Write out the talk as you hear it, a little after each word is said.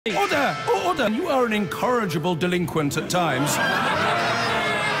order. You are an incorrigible delinquent at times.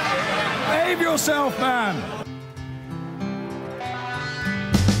 Behave yourself, man.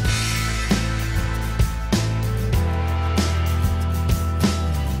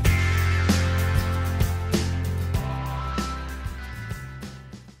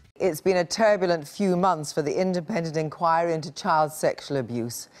 It's been a turbulent few months for the independent inquiry into child sexual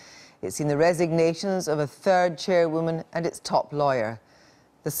abuse. It's seen the resignations of a third chairwoman and its top lawyer.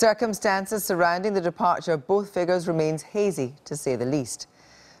 The circumstances surrounding the departure of both figures remains hazy, to say the least.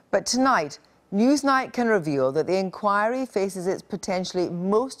 But tonight, Newsnight can reveal that the inquiry faces its potentially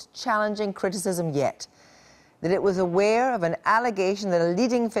most challenging criticism yet. That it was aware of an allegation that a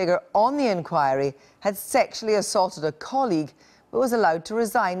leading figure on the inquiry had sexually assaulted a colleague but was allowed to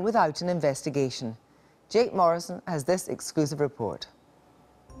resign without an investigation. Jake Morrison has this exclusive report.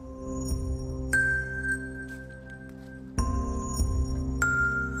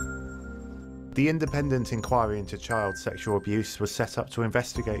 The independent inquiry into child sexual abuse was set up to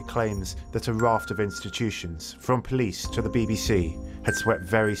investigate claims that a raft of institutions, from police to the BBC, had swept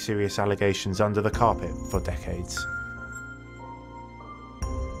very serious allegations under the carpet for decades.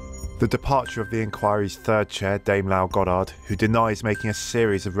 The departure of the inquiry's third chair, Dame Lau Goddard, who denies making a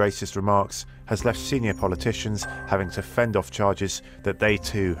series of racist remarks, has left senior politicians having to fend off charges that they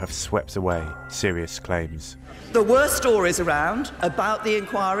too have swept away serious claims. There were stories around about the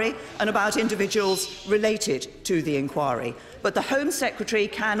inquiry and about individuals related to the inquiry, but the Home Secretary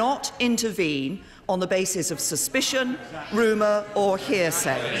cannot intervene on the basis of suspicion, rumour or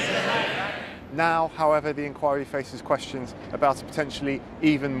hearsay. Now, however, the inquiry faces questions about a potentially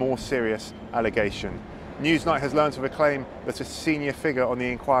even more serious allegation. Newsnight has learned of a claim that a senior figure on the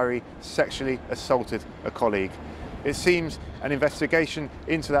inquiry sexually assaulted a colleague. It seems an investigation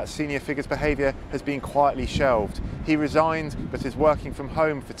into that senior figure's behaviour has been quietly shelved. He resigned but is working from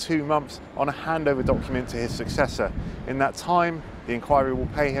home for 2 months on a handover document to his successor. In that time, the inquiry will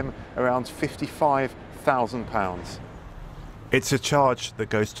pay him around £55,000. It's a charge that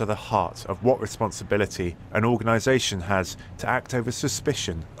goes to the heart of what responsibility an organisation has to act over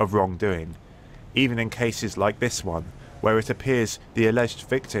suspicion of wrongdoing, even in cases like this one, where it appears the alleged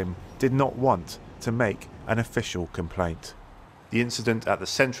victim did not want to make an official complaint. The incident at the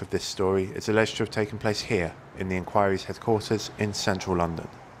centre of this story is alleged to have taken place here, in the inquiry's headquarters in central London.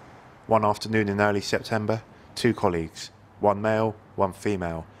 One afternoon in early September, 2 colleagues, one male, one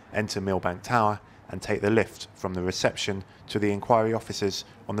female, enter Millbank Tower and take the lift from the reception to the inquiry offices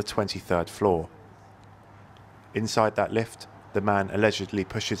on the 23rd floor. Inside that lift, the man allegedly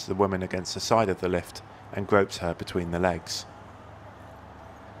pushes the woman against the side of the lift and gropes her between the legs.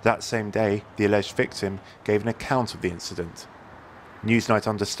 That same day, the alleged victim gave an account of the incident. Newsnight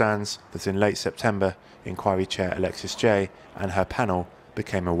understands that in late September, Inquiry Chair Alexis Jay and her panel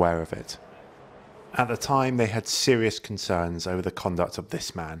became aware of it. At the time, they had serious concerns over the conduct of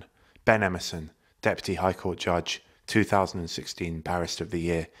this man, Ben Emerson, Deputy High Court Judge, 2016 Barrister of the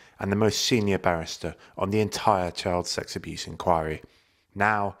Year, and the most senior barrister on the entire child sex abuse inquiry.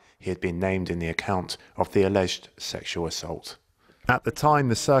 Now, he had been named in the account of the alleged sexual assault. At the time,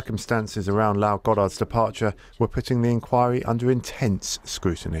 the circumstances around Lau Goddard's departure were putting the inquiry under intense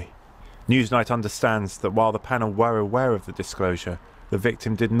scrutiny. Newsnight understands that while the panel were aware of the disclosure, the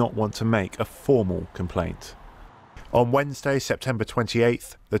victim did not want to make a formal complaint. On Wednesday, September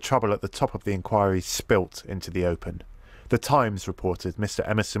 28th, the trouble at the top of the inquiry spilt into the open. The Times reported Mr.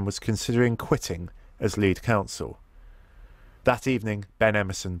 Emerson was considering quitting as lead counsel. That evening, Ben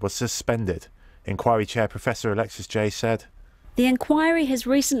Emerson was suspended. Inquiry Chair Professor Alexis Jay said, "The inquiry has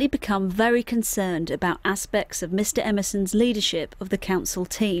recently become very concerned about aspects of Mr. Emerson's leadership of the council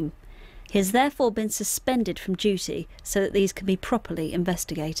team. He has therefore been suspended from duty so that these can be properly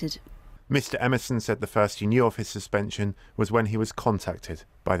investigated." Mr. Emerson said the first he knew of his suspension was when he was contacted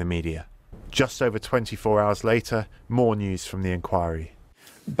by the media. Just over 24 hours later, more news from the inquiry.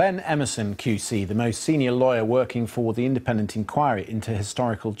 Ben Emerson QC, the most senior lawyer working for the independent inquiry into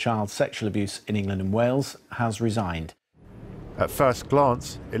historical child sexual abuse in England and Wales, has resigned. At first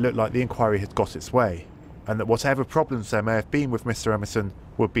glance, it looked like the inquiry had got its way, and that whatever problems there may have been with Mr. Emerson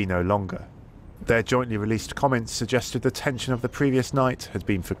would be no longer. Their jointly released comments suggested the tension of the previous night had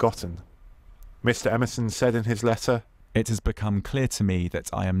been forgotten. Mr. Emerson said in his letter, "It has become clear to me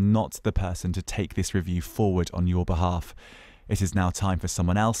that I am not the person to take this review forward on your behalf. It is now time for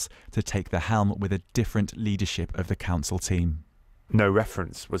someone else to take the helm with a different leadership of the council team." No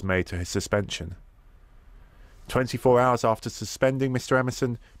reference was made to his suspension. 24 hours after suspending Mr.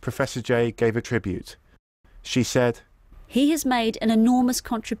 Emerson, Professor Jay gave a tribute. She said, "He has made an enormous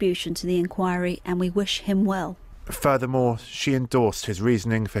contribution to the inquiry and we wish him well." Furthermore, she endorsed his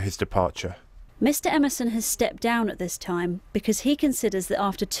reasoning for his departure. Mr Emerson has stepped down at this time because he considers that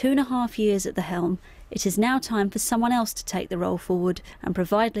after 2.5 years at the helm, it is now time for someone else to take the role forward and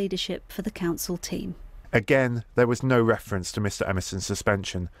provide leadership for the council team. Again, there was no reference to Mr Emerson's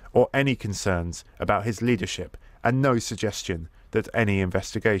suspension or any concerns about his leadership, and no suggestion that any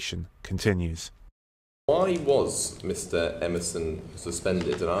investigation continues. Why was Mr Emerson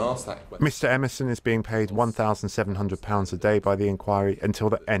suspended? And I asked that question. Mr Emerson is being paid £1,700 a day by the inquiry until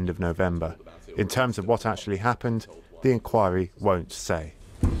the end of November. In terms of what actually happened, the inquiry won't say.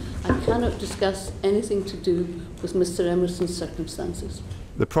 I cannot discuss anything to do with Mr Emerson's circumstances.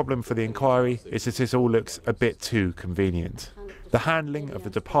 The problem for the inquiry is that it all looks a bit too convenient. The handling of the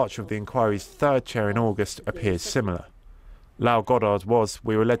departure of the inquiry's third chair in August appears similar. Lau Goddard was,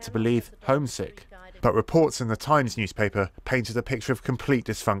 we were led to believe, homesick. But reports in the Times newspaper painted a picture of complete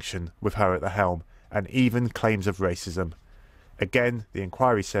dysfunction with her at the helm, and even claims of racism. Again, the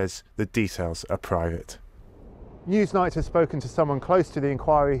inquiry says the details are private. Newsnight has spoken to someone close to the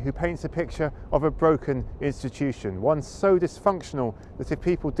inquiry who paints a picture of a broken institution, one so dysfunctional that if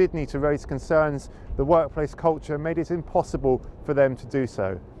people did need to raise concerns, the workplace culture made it impossible for them to do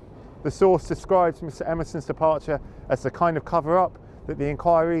so. The source describes Mr Emerson's departure as the kind of cover-up that the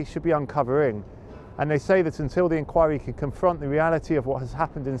inquiry should be uncovering. And they say that until the inquiry can confront the reality of what has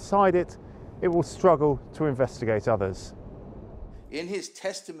happened inside it, it will struggle to investigate others. In his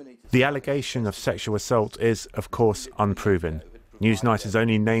testimony, the allegation of sexual assault is, of course, unproven. Newsnight has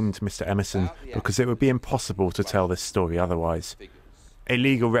only named Mr Emerson because it would be impossible to tell this story otherwise. A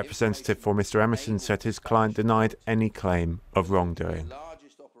legal representative for Mr Emerson said his client denied any claim of wrongdoing.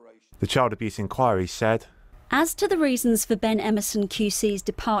 The Child Abuse Inquiry said, As to the reasons for Ben Emerson QC's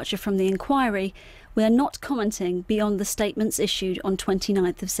departure from the inquiry, we are not commenting beyond the statements issued on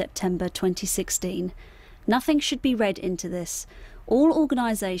 29th of September 2016. Nothing should be read into this. All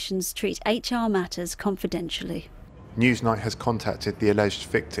organisations treat HR matters confidentially. Newsnight has contacted the alleged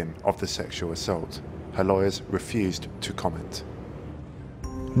victim of the sexual assault. Her lawyers refused to comment.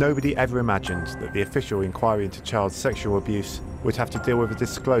 Nobody ever imagined that the official inquiry into child sexual abuse would have to deal with a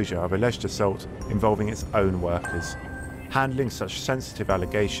disclosure of alleged assault involving its own workers. Handling such sensitive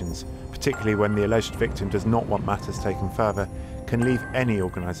allegations, particularly when the alleged victim does not want matters taken further, can leave any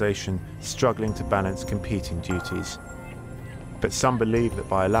organisation struggling to balance competing duties. But some believe that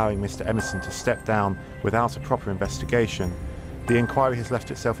by allowing Mr Emerson to step down without a proper investigation, the inquiry has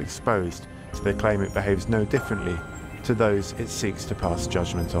left itself exposed to the claim it behaves no differently to those it seeks to pass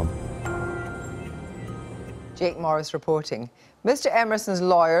judgment on. Jake Morris reporting. Mr Emerson's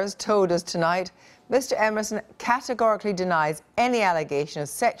lawyers told us tonight Mr Emerson categorically denies any allegation of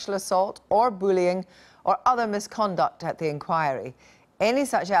sexual assault or bullying or other misconduct at the inquiry. Any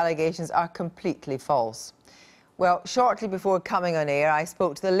such allegations are completely false. Well, shortly before coming on air, I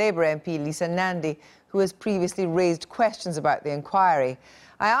spoke to the Labour MP Lisa Nandy, who has previously raised questions about the inquiry.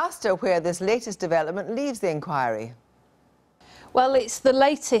 I asked her where this latest development leaves the inquiry. Well, it's the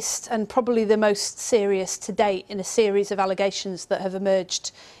latest and probably the most serious to date in a series of allegations that have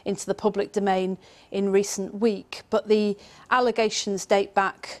emerged into the public domain in recent week. But the allegations date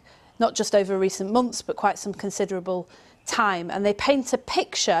back not just over recent months, but quite some considerable time, and they paint a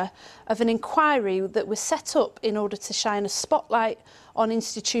picture of an inquiry that was set up in order to shine a spotlight on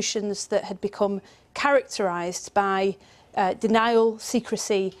institutions that had become characterised by denial,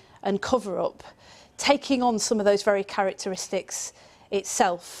 secrecy and cover-up, taking on some of those very characteristics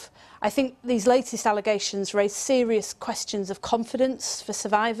itself. I think these latest allegations raise serious questions of confidence for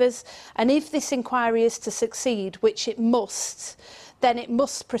survivors, and if this inquiry is to succeed, which it must, then it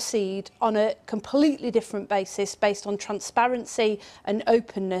must proceed on a completely different basis, based on transparency and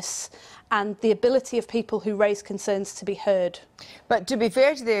openness and the ability of people who raise concerns to be heard. But to be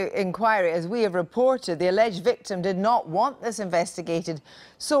fair to the inquiry, as we have reported, the alleged victim did not want this investigated.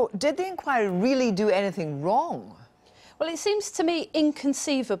 So did the inquiry really do anything wrong? Well, it seems to me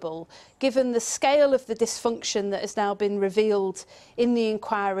inconceivable, given the scale of the dysfunction that has now been revealed in the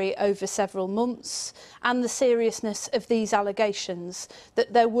inquiry over several months and the seriousness of these allegations,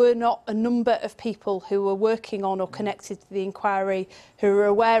 that there were not a number of people who were working on or connected to the inquiry who were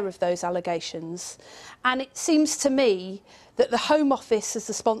aware of those allegations. And it seems to me that the Home Office, as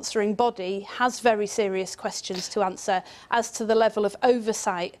the sponsoring body, has very serious questions to answer as to the level of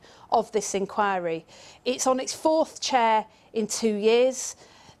oversight of this inquiry. It's on its fourth chair in 2 years.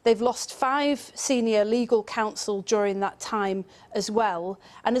 They've lost 5 senior legal counsel during that time as well.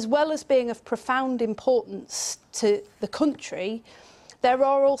 And as well as being of profound importance to the country, there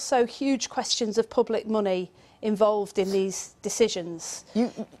are also huge questions of public money involved in these decisions.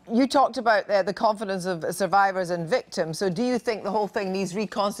 You talked about the confidence of survivors and victims, so do you think the whole thing needs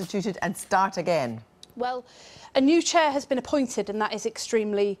reconstituted and start again? Well, a new chair has been appointed and that is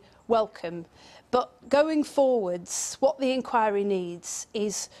extremely welcome. But going forwards, what the inquiry needs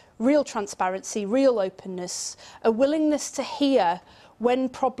is real transparency, real openness, a willingness to hear when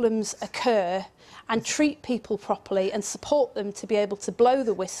problems occur and treat people properly and support them to be able to blow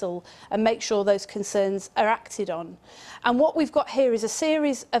the whistle and make sure those concerns are acted on. And what we've got here is a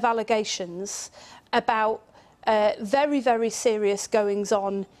series of allegations about very, very serious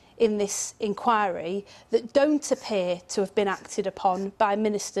goings-on in this inquiry that don't appear to have been acted upon by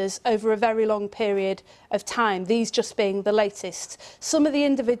ministers over a very long period of time, these just being the latest. Some of the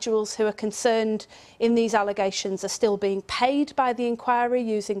individuals who are concerned in these allegations are still being paid by the inquiry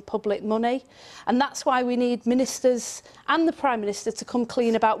using public money, and that's why we need ministers and the Prime Minister to come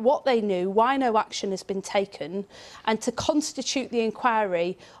clean about what they knew, why no action has been taken, and to constitute the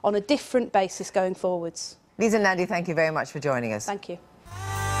inquiry on a different basis going forwards. Lisa and Nandi, thank you very much for joining us. Thank you.